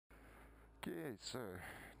Okay, so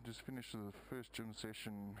just finished the first gym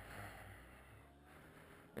session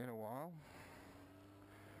in a while.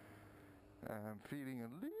 I'm feeling a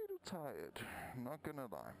little tired, not gonna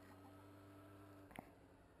lie.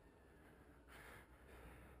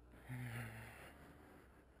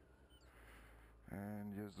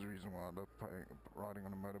 And here's the reason why I love riding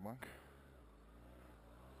on a motorbike.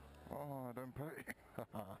 Oh, I don't pay.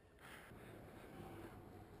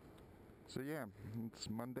 So yeah, it's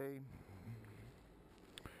Monday.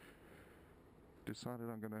 Decided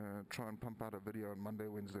I'm gonna try and pump out a video on Monday,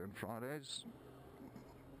 Wednesday and Fridays.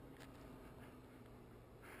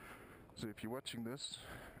 So if you're watching this,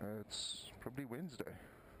 it's probably Wednesday.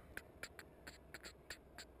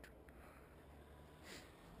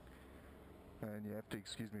 And you have to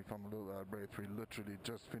excuse me if I'm a little out of breath. We literally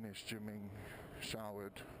just finished gymming,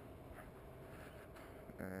 showered,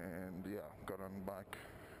 and yeah, got on the bike.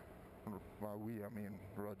 By we, I mean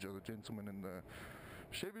Roger, the gentleman in the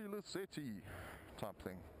Chevy Lucetti type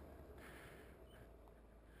thing.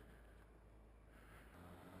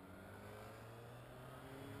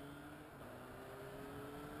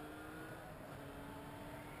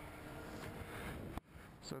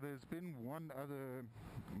 So there's been one other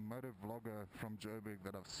motovlogger from Joburg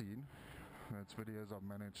that I've seen. That's videos I've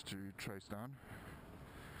managed to trace down.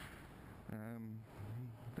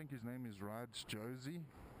 I think his name is Rides Josie,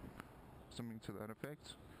 something to that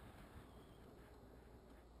effect.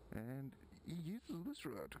 And he uses this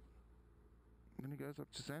road. Then he goes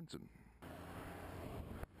up to Santon.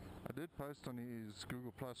 I did post on his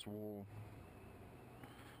Google Plus wall.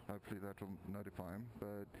 Hopefully that will notify him,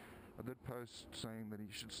 but I did post saying that he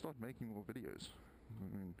should start making more videos.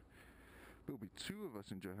 I mean, there'll be two of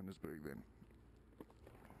us in Johannesburg then.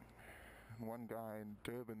 One guy in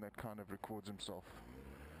Durban that kind of records himself.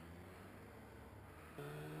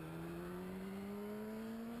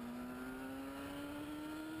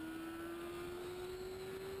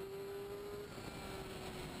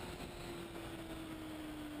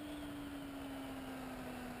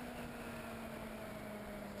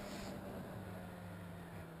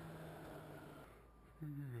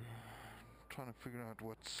 Trying to figure out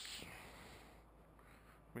what's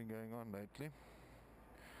been going on lately.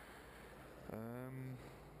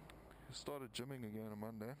 Started gymming again on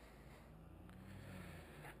Monday.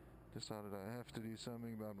 Decided I have to do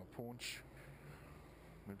something about my paunch,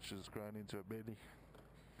 which has grown into a belly.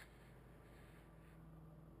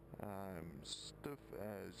 I'm stiff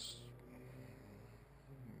as,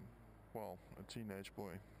 well, a teenage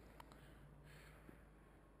boy.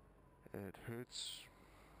 It hurts.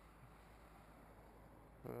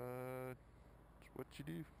 What you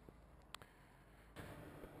do?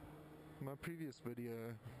 My previous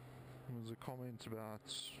video was a comment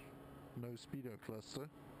about no speedo cluster,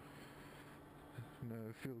 no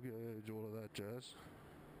fuel gauge, all of that jazz.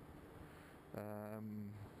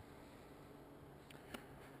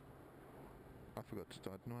 I forgot to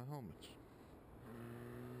tighten my helmet.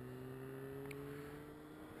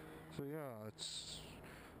 So yeah, it's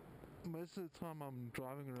most of the time I'm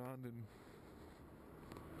driving around in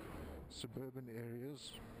suburban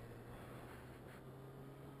areas.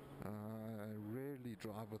 I rarely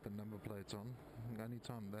drive with the number plates on. The only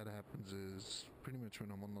time that happens is pretty much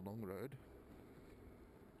when I'm on the long road.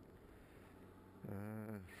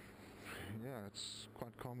 Yeah, it's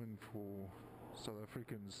quite common for South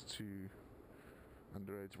Africans to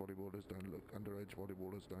underage volleyballers don't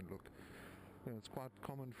look. Yeah, it's quite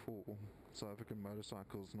common for South African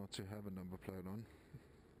motorcycles not to have a number plate on.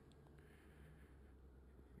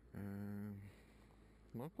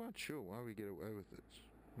 Not quite sure why we get away with it.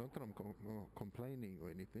 Not that I'm complaining or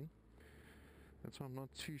anything. That's why I'm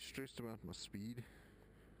not too stressed about my speed.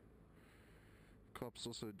 Cops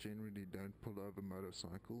also generally don't pull over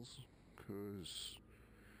motorcycles because,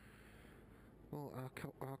 well,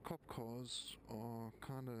 our cop cars are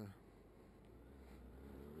kind of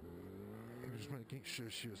just making sure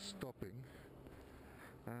she was stopping.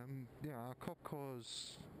 Yeah, our cop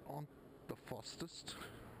cars aren't the fastest.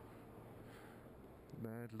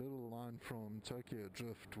 That little line from Tokyo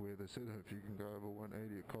Drift where they said if you can go over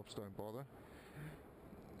 180, cops don't bother.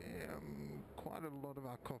 Quite a lot of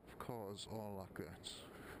our cop cars are like that.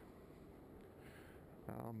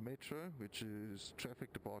 Our Metro, which is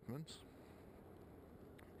traffic department,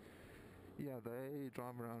 yeah, they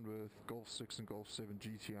drive around with Golf 6 and Golf 7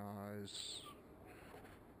 GTIs.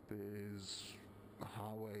 There's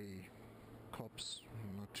highway cops,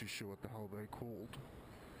 I'm not too sure what the hell they're called.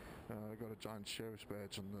 They got a giant sheriff's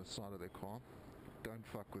badge on the side of their car. Don't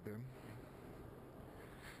fuck with them.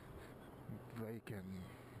 They can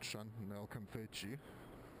shunt and they'll come fetch you.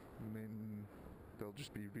 And then they'll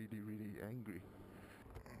just be really, really angry.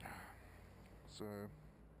 So,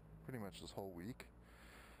 pretty much this whole week,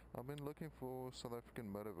 I've been looking for South African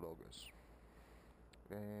motovloggers,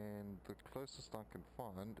 and the closest I can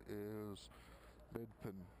find is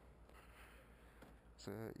Leadpin.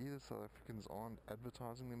 So either South Africans aren't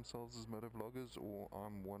advertising themselves as motovloggers, or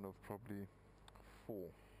I'm one of probably 4.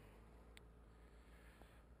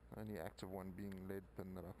 Only active one being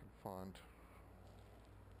Leadpin that I can find.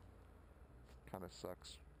 Kinda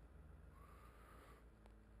sucks.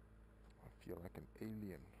 I feel like an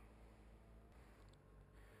alien.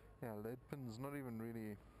 Yeah, Leadpin's not even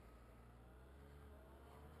really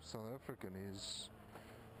South African. He's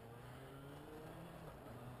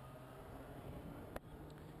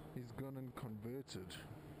gone and converted.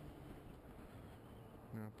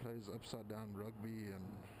 You know, plays upside down rugby and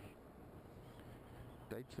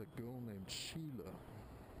dates a girl named Sheila.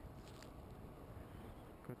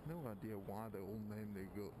 Got no idea why they all named their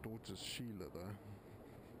daughters Sheila though.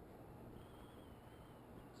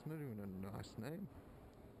 It's not even a nice name.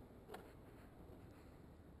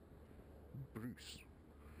 Bruce.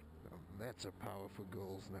 Now that's a powerful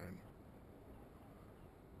girl's name.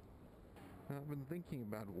 Now, I've been thinking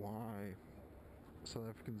about why South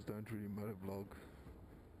Africans don't really motovlog.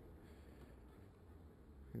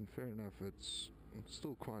 And fair enough, it's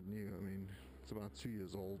still quite new. I mean, it's about 2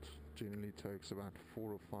 years old. Generally takes about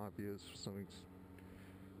 4 or 5 years for something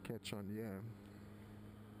to catch on, yeah.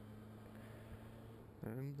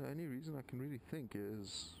 And the only reason I can really think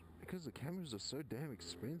is because the cameras are so damn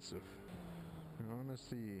expensive. You know,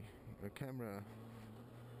 honestly, a camera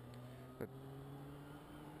that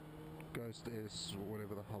Ghost S or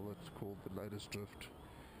whatever the hell it's called, the latest drift,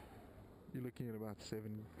 you're looking at about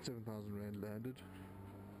 7,000 rand landed.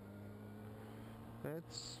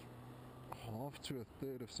 That's half to a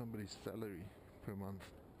third of somebody's salary per month.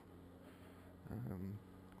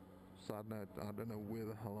 Side note, I don't know where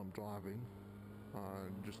the hell I'm driving.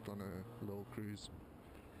 I'm just on a little cruise.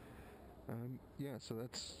 Yeah, so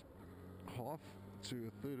that's half to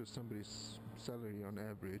a third of somebody's salary on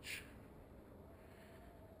average.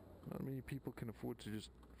 Not many people can afford to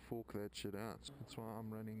just fork that shit out. That's why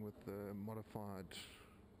I'm running with the modified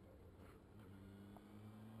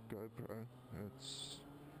GoPro. It's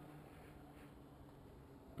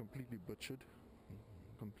completely butchered,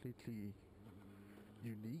 completely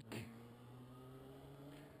unique.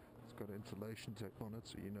 It's got insulation tape on it,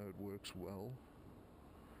 so you know it works well.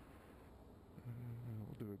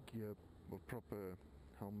 I'll do a gear, a proper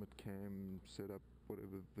helmet cam setup,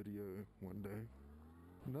 whatever video one day.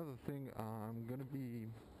 Another thing, I'm going to be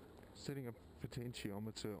setting up a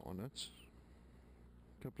potentiometer on it.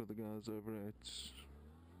 A couple of the guys over at,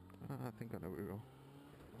 I think I know where we are.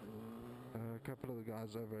 A couple of the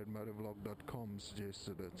guys over at motovlog.com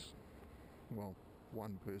suggested it. Well,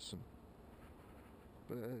 one person.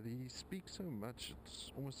 But he speaks so much,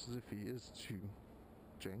 it's almost as if he is too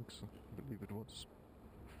Jenks, I believe it was.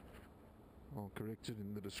 I'll correct it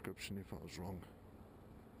in the description if I was wrong.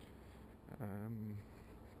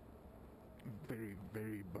 Very,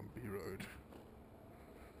 very bumpy road.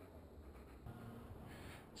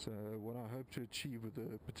 So what I hope to achieve with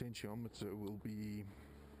the potentiometer will be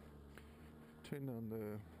turn on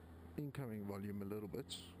the incoming volume a little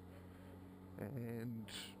bit, and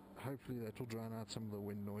hopefully that will drown out some of the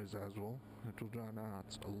wind noise as well. It will drown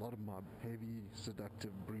out a lot of my heavy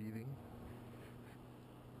seductive breathing.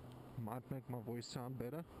 Might make my voice sound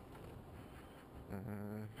better.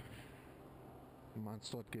 Might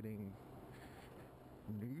start getting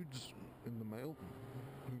nudes in the mail.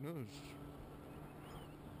 Who knows?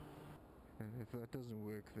 And if that doesn't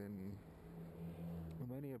work, then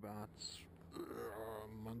I'm only about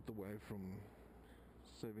a month away from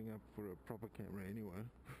saving up for a proper camera anyway.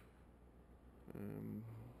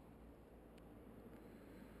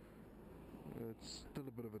 It's still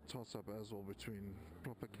a bit of a toss-up as well between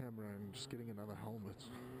proper camera and just getting another helmet,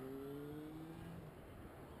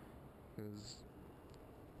 because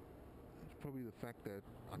it's probably the fact that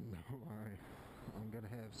I know I'm gonna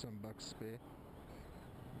have some bucks spare,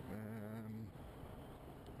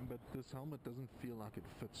 but this helmet doesn't feel like it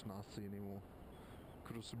fits nicely anymore.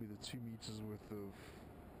 Could also be the 2 meters worth of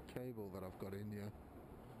cable that I've got in here.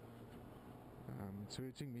 It's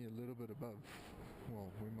hurting me a little bit above, well,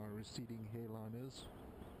 where my receding hairline is.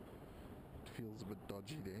 It feels a bit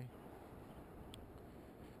dodgy there.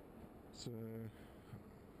 So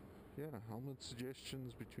yeah, helmet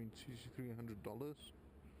suggestions between $200 to $300.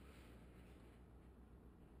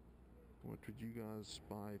 What would you guys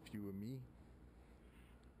buy if you were me?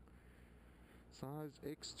 Size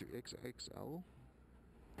X to XXL.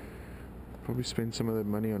 Probably spend some of that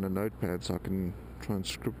money on a notepad so I can try and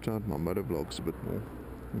script out my motovlogs a bit more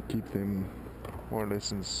and keep them more or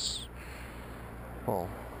less well,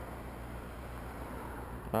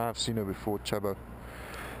 I've seen her before, Chubbo.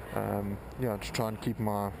 Yeah, to try and keep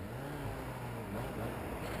my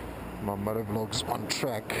motovlogs on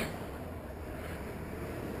track,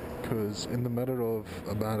 because in the matter of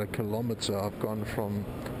about a kilometer I've gone from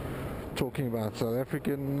talking about South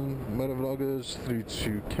African motovloggers through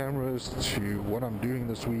to cameras to what I'm doing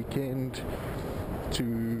this weekend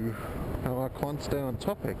to how I can't stay on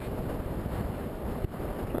topic.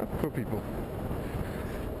 Poor people.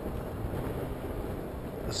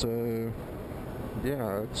 So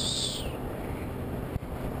yeah,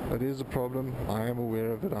 it is a problem. I am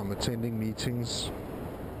aware of it. I'm attending meetings.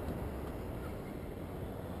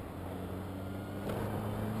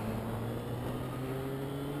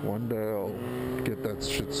 One day I'll get that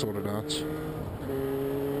shit sorted out.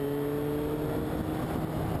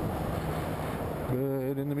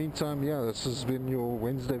 But in the meantime, yeah, this has been your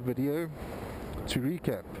Wednesday video. To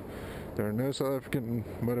recap, there are no South African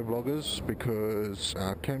motovloggers because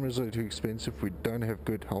our cameras are too expensive, we don't have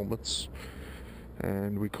good helmets,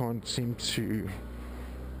 and we can't seem to...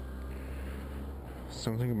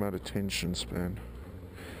 something about attention span.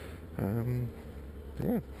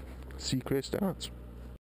 Yeah, Seacrest out.